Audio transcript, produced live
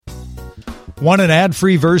Want an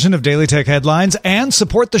ad-free version of Daily Tech Headlines and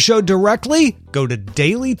support the show directly? Go to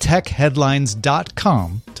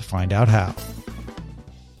dailytechheadlines.com to find out how.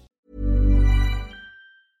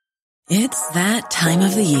 It's that time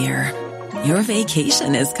of the year. Your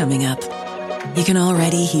vacation is coming up. You can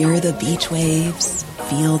already hear the beach waves,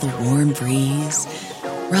 feel the warm breeze,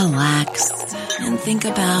 relax, and think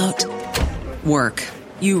about work.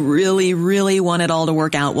 You really, really want it all to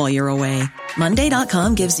work out while you're away.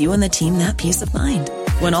 Monday.com gives you and the team that peace of mind.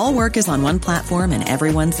 When all work is on one platform and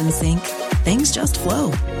everyone's in sync, things just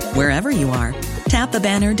flow. Wherever you are, tap the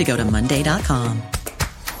banner to go to Monday.com.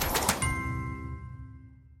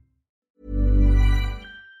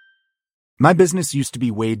 My business used to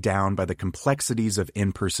be weighed down by the complexities of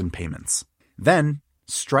in-person payments. Then,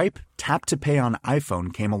 Stripe Tap to Pay on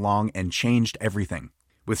iPhone came along and changed everything.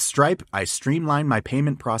 With Stripe, I streamlined my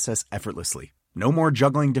payment process effortlessly. No more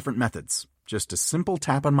juggling different methods. Just a simple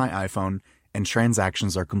tap on my iPhone and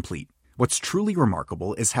transactions are complete. What's truly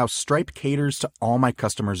remarkable is how Stripe caters to all my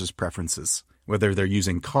customers' preferences. Whether they're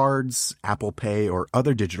using cards, Apple Pay, or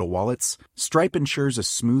other digital wallets, Stripe ensures a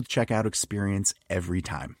smooth checkout experience every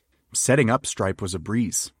time. Setting up Stripe was a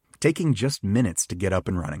breeze, taking just minutes to get up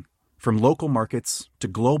and running. From local markets to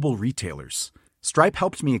global retailers, Stripe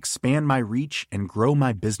helped me expand my reach and grow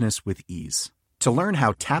my business with ease. To learn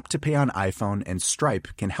how Tap to Pay on iPhone and Stripe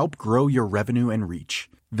can help grow your revenue and reach,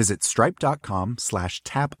 visit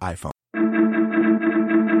stripe.com/tapiphone.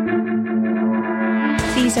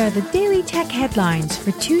 These are the Daily Tech Headlines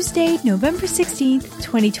for Tuesday, November 16th,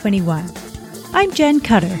 2021. I'm Jen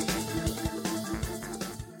Cutter.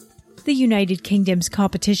 The United Kingdom's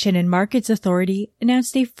Competition and Markets Authority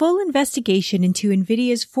announced a full investigation into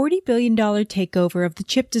NVIDIA's $40 billion takeover of the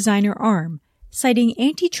chip designer ARM, citing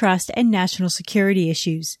antitrust and national security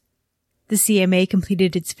issues. The CMA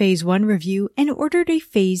completed its Phase 1 review and ordered a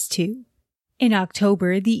Phase 2. In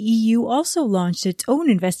October, the EU also launched its own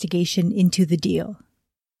investigation into the deal.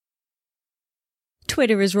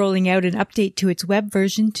 Twitter is rolling out an update to its web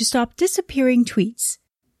version to stop disappearing tweets.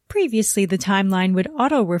 Previously, the timeline would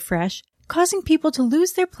auto-refresh, causing people to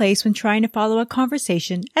lose their place when trying to follow a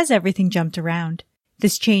conversation as everything jumped around.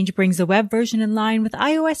 This change brings the web version in line with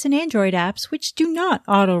iOS and Android apps which do not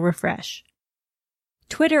auto-refresh.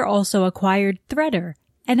 Twitter also acquired Threader,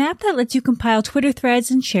 an app that lets you compile Twitter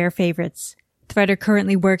threads and share favorites. Threader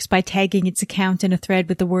currently works by tagging its account in a thread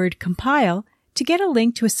with the word compile to get a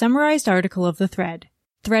link to a summarized article of the thread.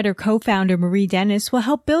 Threader co-founder Marie Dennis will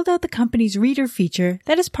help build out the company's reader feature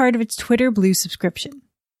that is part of its Twitter Blue subscription.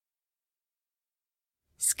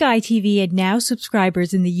 Sky TV and Now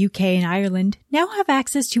subscribers in the UK and Ireland now have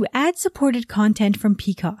access to ad-supported content from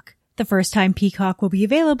Peacock, the first time Peacock will be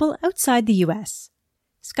available outside the US.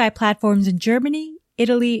 Sky platforms in Germany,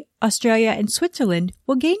 Italy, Australia, and Switzerland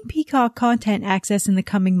will gain Peacock content access in the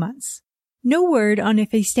coming months. No word on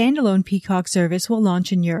if a standalone Peacock service will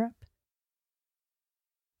launch in Europe.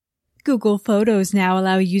 Google Photos now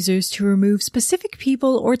allow users to remove specific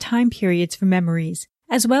people or time periods from memories,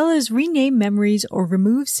 as well as rename memories or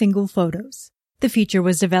remove single photos. The feature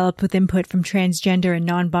was developed with input from transgender and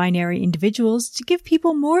non-binary individuals to give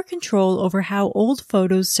people more control over how old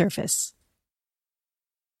photos surface.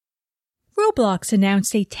 Roblox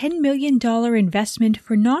announced a $10 million investment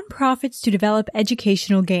for nonprofits to develop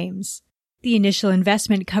educational games. The initial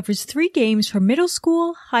investment covers 3 games for middle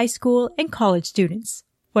school, high school, and college students.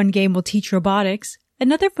 One game will teach robotics,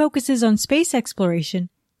 another focuses on space exploration,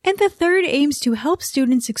 and the third aims to help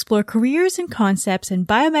students explore careers and concepts in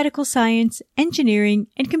biomedical science, engineering,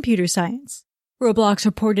 and computer science. Roblox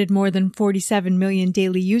reported more than 47 million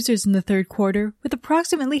daily users in the third quarter, with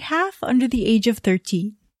approximately half under the age of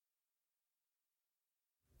 13.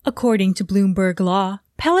 According to Bloomberg Law,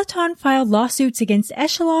 Peloton filed lawsuits against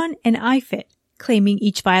Echelon and iFit, claiming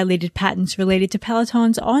each violated patents related to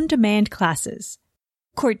Peloton's on-demand classes.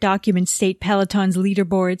 Court documents state Peloton's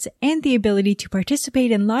leaderboards and the ability to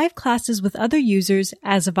participate in live classes with other users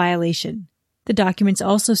as a violation. The documents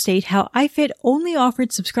also state how iFit only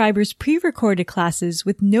offered subscribers pre-recorded classes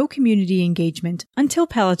with no community engagement until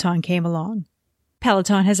Peloton came along.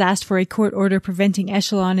 Peloton has asked for a court order preventing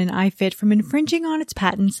Echelon and iFit from infringing on its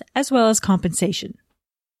patents as well as compensation.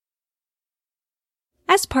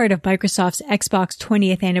 As part of Microsoft's Xbox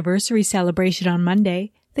 20th anniversary celebration on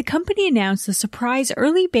Monday, the company announced the surprise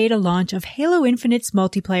early beta launch of Halo Infinite's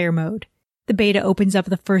multiplayer mode. The beta opens up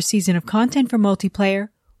the first season of content for multiplayer,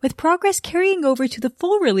 with progress carrying over to the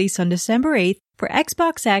full release on December 8th for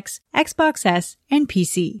Xbox X, Xbox S, and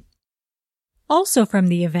PC. Also from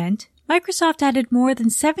the event, Microsoft added more than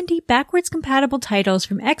 70 backwards-compatible titles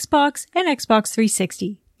from Xbox and Xbox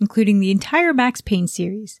 360, including the entire Max Payne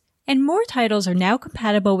series, And more titles are now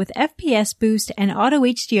compatible with FPS boost and auto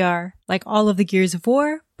HDR, like all of the Gears of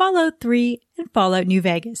War, Fallout 3, and Fallout New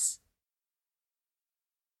Vegas.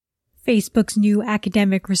 Facebook's new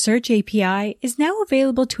academic research API is now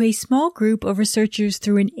available to a small group of researchers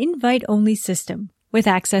through an invite-only system, with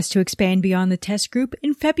access to expand beyond the test group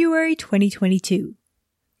in February 2022.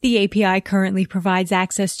 The API currently provides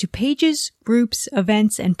access to pages, groups,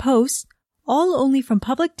 events, and posts, all only from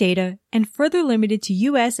public data and further limited to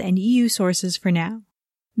US and EU sources for now.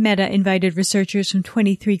 Meta invited researchers from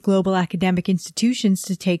 23 global academic institutions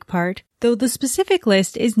to take part, though the specific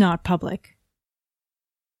list is not public.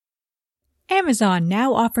 Amazon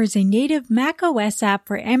now offers a native macOS app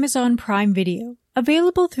for Amazon Prime Video,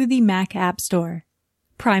 available through the Mac App Store.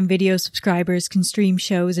 Prime Video subscribers can stream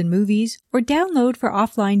shows and movies or download for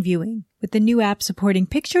offline viewing, with the new app supporting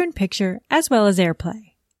picture-in-picture as well as AirPlay.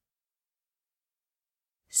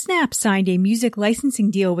 Snap signed a music licensing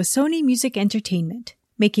deal with Sony Music Entertainment,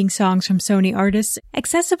 making songs from Sony artists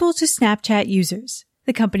accessible to Snapchat users.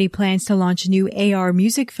 The company plans to launch new AR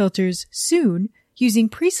music filters soon using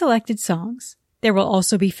pre-selected songs. There will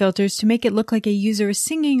also be filters to make it look like a user is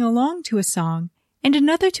singing along to a song, and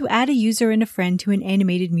another to add a user and a friend to an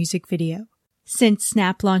animated music video. Since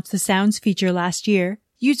Snap launched the Sounds feature last year,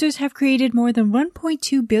 users have created more than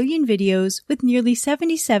 1.2 billion videos with nearly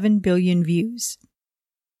 77 billion views.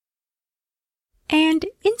 And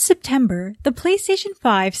in September, the PlayStation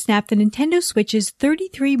 5 snapped the Nintendo Switch's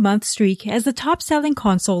 33-month streak as the top-selling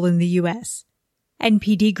console in the US.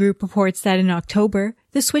 NPD Group reports that in October,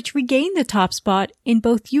 the Switch regained the top spot in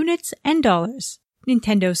both units and dollars.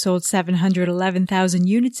 Nintendo sold 711,000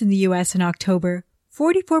 units in the US in October,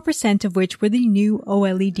 44% of which were the new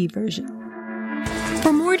OLED version.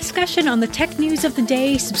 For more discussion on the tech news of the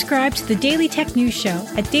day, subscribe to the Daily Tech News Show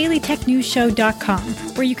at dailytechnewsshow.com,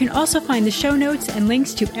 where you can also find the show notes and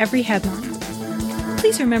links to every headline.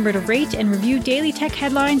 Please remember to rate and review Daily Tech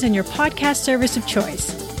Headlines on your podcast service of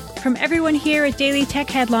choice. From everyone here at Daily Tech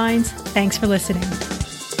Headlines, thanks for listening.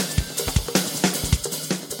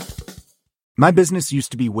 My business used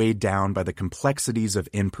to be weighed down by the complexities of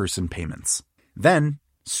in-person payments. Then,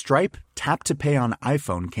 Stripe Tap to Pay on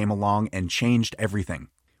iPhone came along and changed everything.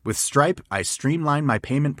 With Stripe, I streamlined my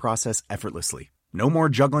payment process effortlessly. No more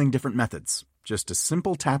juggling different methods. Just a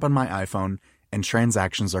simple tap on my iPhone and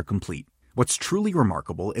transactions are complete. What's truly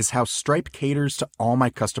remarkable is how Stripe caters to all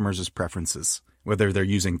my customers' preferences. Whether they're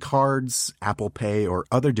using cards, Apple Pay, or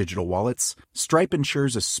other digital wallets, Stripe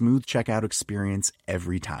ensures a smooth checkout experience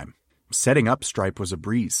every time. Setting up Stripe was a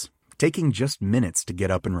breeze, taking just minutes to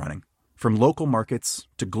get up and running. From local markets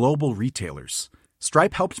to global retailers,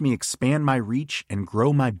 Stripe helped me expand my reach and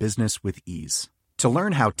grow my business with ease. To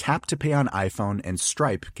learn how Tap to Pay on iPhone and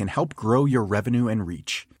Stripe can help grow your revenue and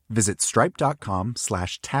reach, visit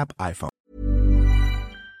stripe.com/tapiphone.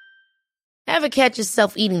 Ever catch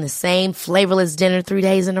yourself eating the same flavorless dinner 3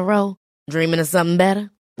 days in a row? Dreaming of something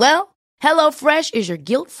better? Well, HelloFresh is your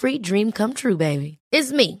guilt-free dream come true, baby.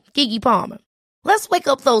 It's me, Keke Palmer. Let's wake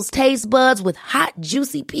up those taste buds with hot,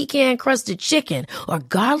 juicy pecan-crusted chicken or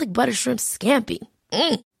garlic butter shrimp scampi.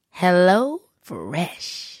 Hello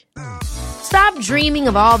Fresh. Stop dreaming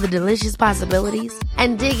of all the delicious possibilities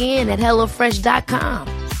and dig in at HelloFresh.com.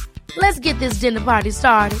 Let's get this dinner party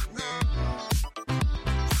started.